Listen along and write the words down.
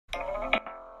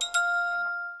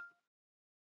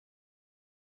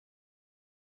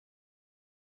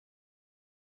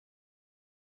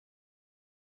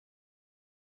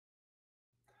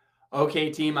Okay,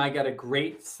 team, I got a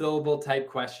great syllable type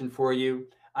question for you.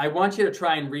 I want you to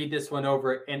try and read this one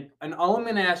over. And all I'm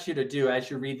going to ask you to do as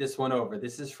you read this one over,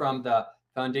 this is from the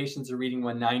Foundations of Reading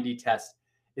 190 test,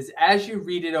 is as you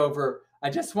read it over, I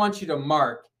just want you to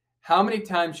mark how many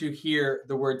times you hear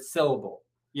the word syllable,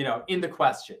 in the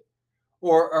question,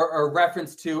 or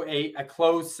reference to a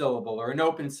closed syllable or an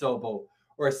open syllable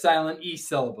or a silent E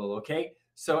syllable, okay?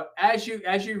 So as you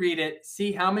read it,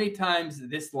 see how many times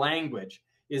this language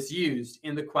is used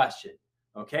in the question,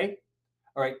 okay?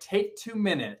 All right, take 2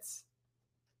 minutes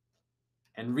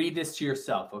and read this to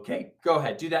yourself, okay? Go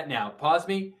ahead, do that now. Pause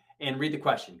me and read the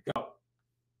question. Go.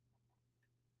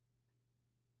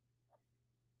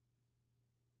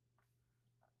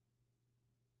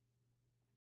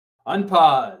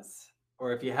 Unpause.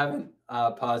 Or if you haven't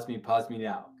pause me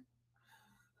now.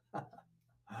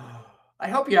 I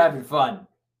hope you're having fun.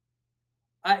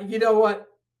 You know what?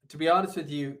 To be honest with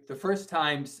you, the first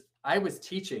times I was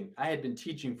teaching, I had been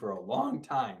teaching for a long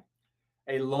time,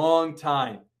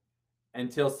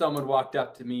 until someone walked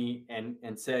up to me and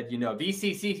said,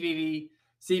 VCCV,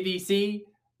 CVC,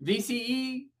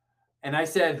 VCE. And I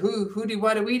said, who do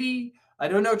what do we? I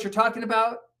don't know what you're talking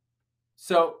about.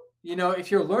 So,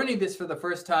 if you're learning this for the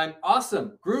first time,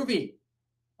 awesome, groovy.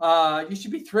 You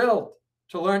should be thrilled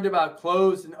to learn about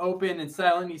closed and open and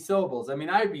silent E syllables. I mean,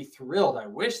 I'd be thrilled. I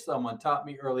wish someone taught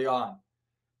me early on.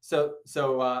 So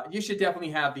you should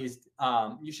definitely have these.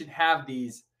 You should have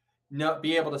these.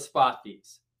 Be able to spot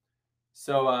these.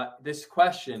 So this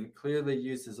question clearly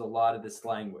uses a lot of this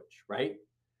language, right?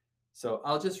 So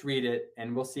I'll just read it,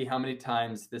 and we'll see how many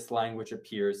times this language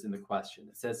appears in the question.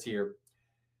 It says here,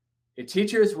 a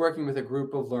teacher is working with a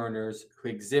group of learners who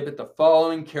exhibit the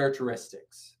following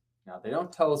characteristics. Now, they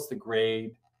don't tell us the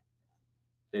grade.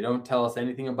 They don't tell us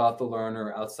anything about the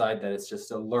learner outside that it's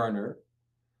just a learner.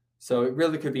 So it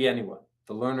really could be anyone.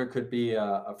 The learner could be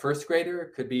a first grader,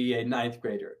 it could be a ninth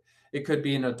grader. It could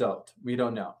be an adult. We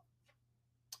don't know.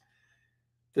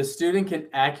 The student can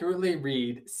accurately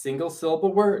read single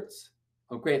syllable words.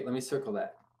 Oh, great. Let me circle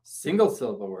that. Single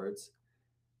syllable words.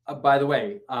 By the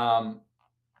way,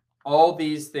 all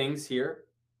these things here,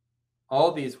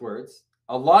 all these words,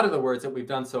 a lot of the words that we've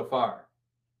done so far,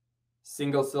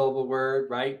 single syllable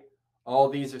word, right? All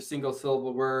these are single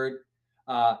syllable word.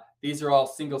 These are all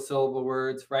single syllable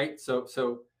words, right? So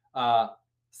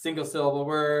single syllable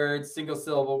words, single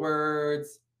syllable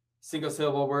words, single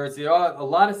syllable words.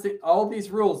 All these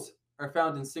rules are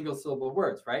found in single syllable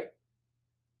words, right?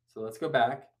 So let's go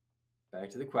back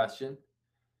to the question.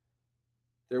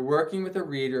 They're working with a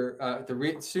reader.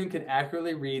 The student can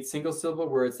accurately read single syllable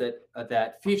words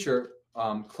that feature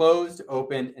closed,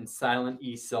 open, and silent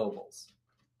E syllables.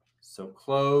 So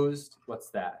closed, what's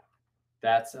that?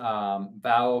 That's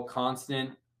vowel,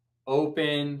 consonant.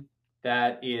 Open,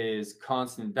 that is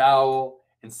consonant, vowel.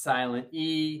 And silent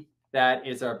E, that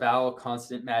is our vowel,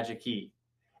 consonant, magic E.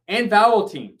 And vowel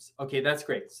teams. Okay, that's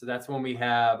great. So that's when we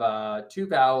have 2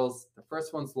 vowels. The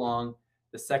first one's long.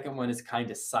 The second one is kind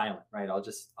of silent, right? I'll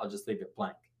just leave it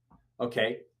blank.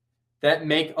 Okay, that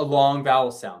make a long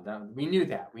vowel sound. We knew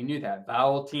that.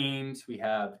 Vowel teams, we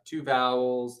have 2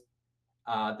 vowels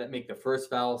that make the first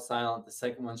vowel silent. The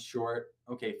second one's short.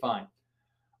 Okay, fine.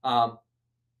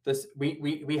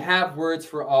 We have words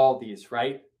for all these,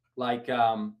 right? Like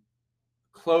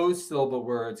closed syllable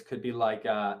words could be like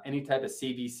any type of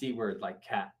CVC word, like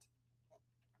cat,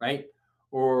 right?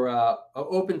 Or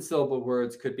open syllable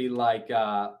words could be like,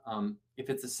 if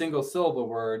it's a single syllable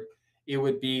word, it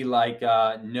would be like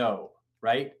no,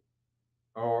 right?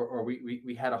 Or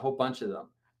we had a whole bunch of them.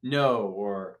 No,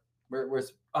 or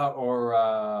where's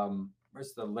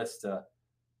the list,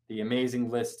 the amazing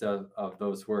list of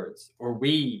those words? Or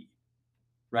we,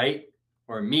 right?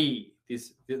 Or me.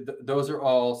 Those are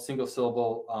all single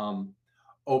syllable,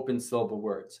 open syllable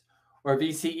words. Or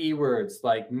VCE words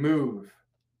like move.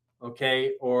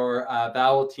 Okay, or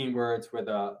vowel team words where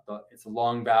it's a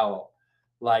long vowel,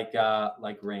 like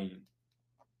rain.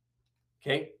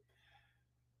 Okay,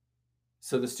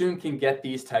 so the student can get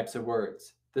these types of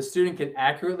words. The student can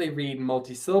accurately read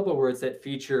multisyllable words that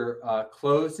feature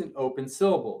closed and open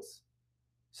syllables.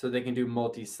 So they can do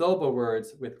multisyllable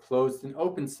words with closed and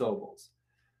open syllables.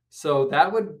 So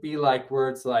that would be like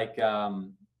words like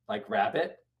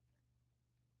rabbit,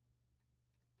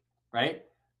 right?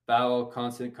 Vowel,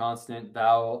 consonant, consonant,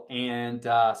 vowel, and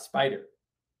spider,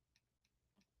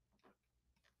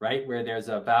 right? Where there's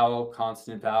a vowel,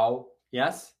 consonant, vowel.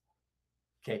 Yes?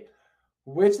 Okay.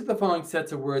 Which of the following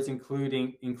sets of words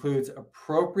includes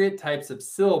appropriate types of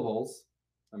syllables?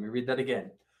 Let me read that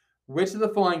again. Which of the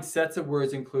following sets of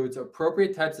words includes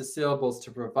appropriate types of syllables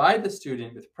to provide the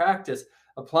student with practice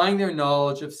applying their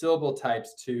knowledge of syllable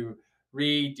types to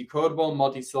read decodable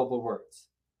multisyllable words.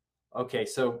 Okay,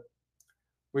 so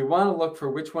we want to look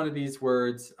for which one of these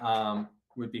words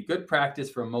would be good practice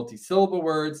for multisyllable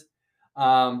words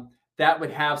that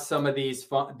would have some of these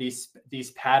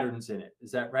patterns in it.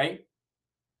 Is that right?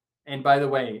 And by the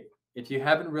way, if you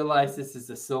haven't realized this is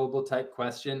a syllable type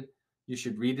question, you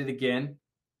should read it again.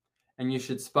 And you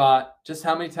should spot just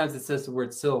how many times it says the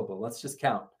word syllable. Let's just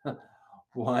count.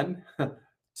 1,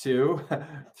 2,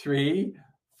 3,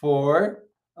 4,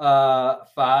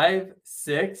 5,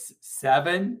 6,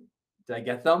 7. Did I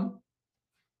get them?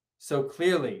 So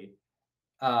clearly,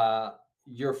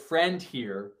 your friend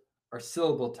here are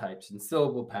syllable types and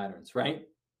syllable patterns, right?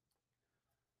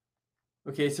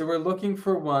 Okay, so we're looking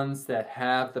for ones that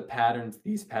have the patterns,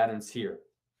 these patterns here.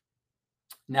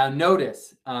 Now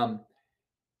notice,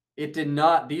 it did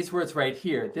not, these words right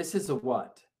here, this is a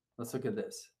what? Let's look at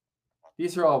this.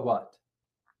 These are all what?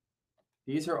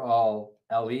 These are all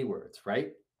LE words,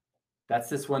 right? That's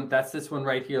this one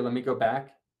right here. Let me go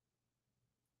back.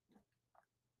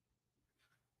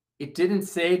 It didn't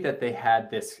say that they had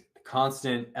this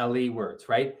consonant LE words,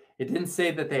 right? It didn't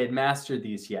say that they had mastered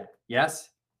these yet. Yes?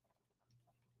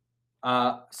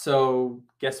 So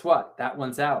guess what? That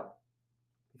one's out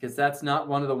because that's not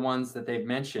one of the ones that they've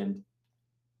mentioned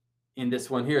in this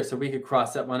one here. So we could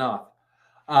cross that one off.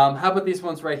 How about these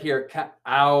ones right here?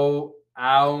 Ow,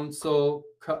 ounsel,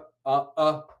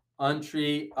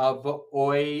 untry,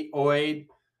 oid.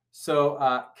 So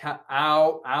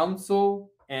ow, ounsel,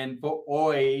 and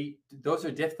void, those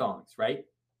are diphthongs, right?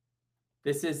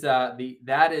 This is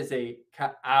that is a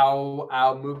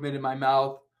ow movement in my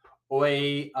mouth.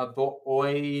 Oi, a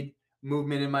void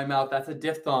movement in my mouth. That's a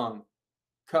diphthong.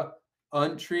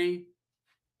 Untry.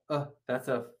 That's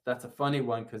a funny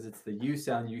one because it's the U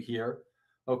sound you hear.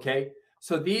 Okay,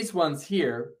 so these ones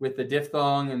here with the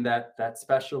diphthong and that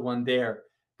special one there,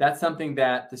 that's something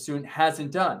that the student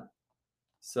hasn't done.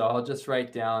 So I'll just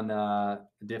write down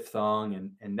diphthong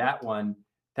and that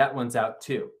one's out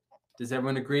too. Does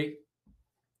everyone agree?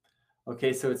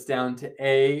 Okay, so it's down to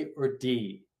A or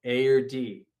D. A or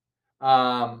D.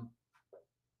 Now,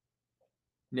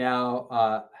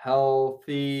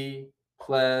 healthy,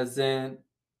 pleasant.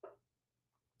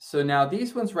 So now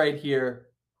these ones right here,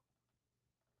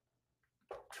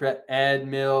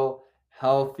 treadmill,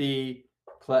 healthy,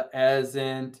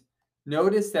 pleasant.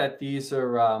 Notice that these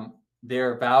are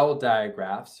they're vowel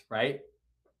digraphs, right?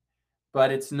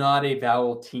 But it's not a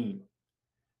vowel team,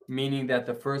 meaning that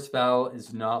the first vowel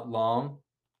is not long,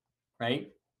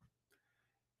 right?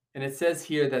 And it says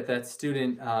here that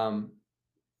student,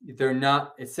 they're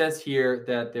not. It says here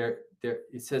that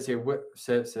it says here which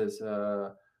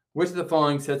of the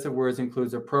following sets of words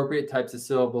includes appropriate types of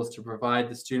syllables to provide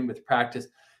the student with practice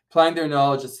applying their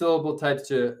knowledge of syllable types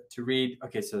to read.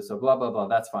 Okay, so blah blah blah.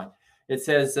 That's fine. It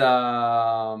says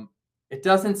it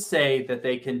doesn't say that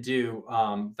they can do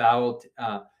vowel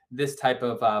this type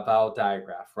of vowel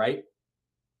digraph, right?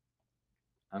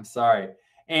 I'm sorry.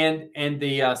 And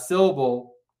the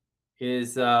syllable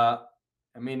is I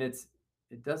mean it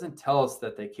doesn't tell us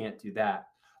that they can't do that.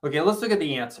 Okay, let's look at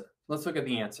the answer. Let's look at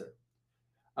the answer.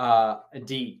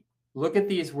 D. Look at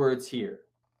these words here.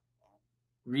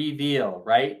 Reveal,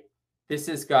 right? This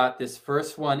has got, this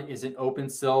first one is an open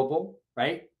syllable,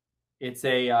 right? It's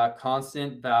a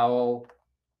consonant vowel.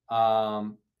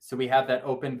 So we have that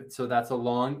open, so that's a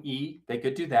long E. They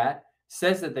could do that.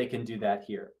 Says that they can do that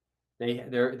here.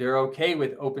 They're okay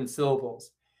with open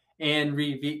syllables. And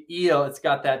reveal, it's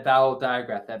got that vowel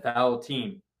digraph, that vowel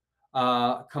team.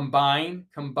 Combine,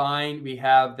 we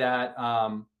have that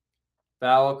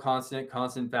vowel, consonant,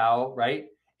 consonant, vowel, right?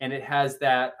 And it has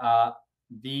that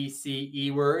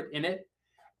VCE word in it.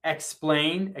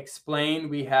 Explain,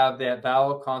 we have that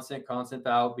vowel, consonant, consonant,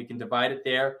 vowel. We can divide it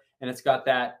there, and it's got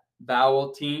that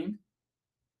vowel team.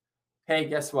 Hey,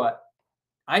 guess what?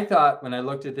 I thought when I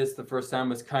looked at this the first time it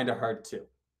was kind of hard too,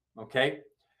 okay?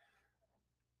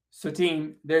 So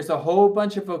team, there's a whole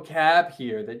bunch of vocab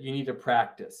here that you need to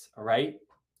practice, all right?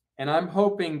 And I'm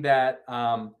hoping that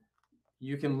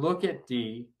you can look at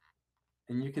D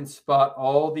and you can spot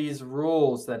all these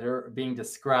rules that are being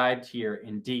described here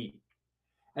in D.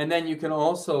 And then you can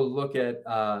also look at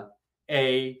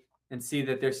A and see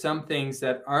that there's some things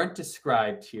that aren't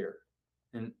described here.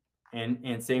 And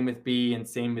same with B and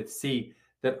same with C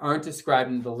that aren't described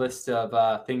in the list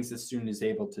of things the student is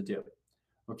able to do.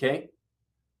 Okay?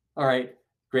 All right.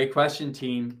 Great question,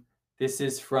 team. This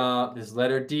is from this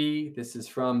letter D. This is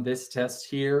from this test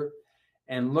here.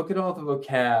 And look at all the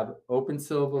vocab: open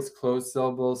syllables, closed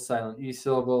syllables, silent E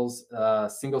syllables,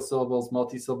 single syllables,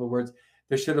 multi-syllable words.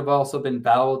 There should have also been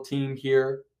vowel team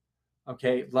here.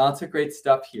 Okay, lots of great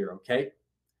stuff here, okay?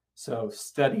 So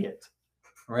study it,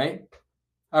 all right?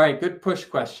 All right, good push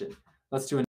question. Let's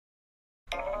do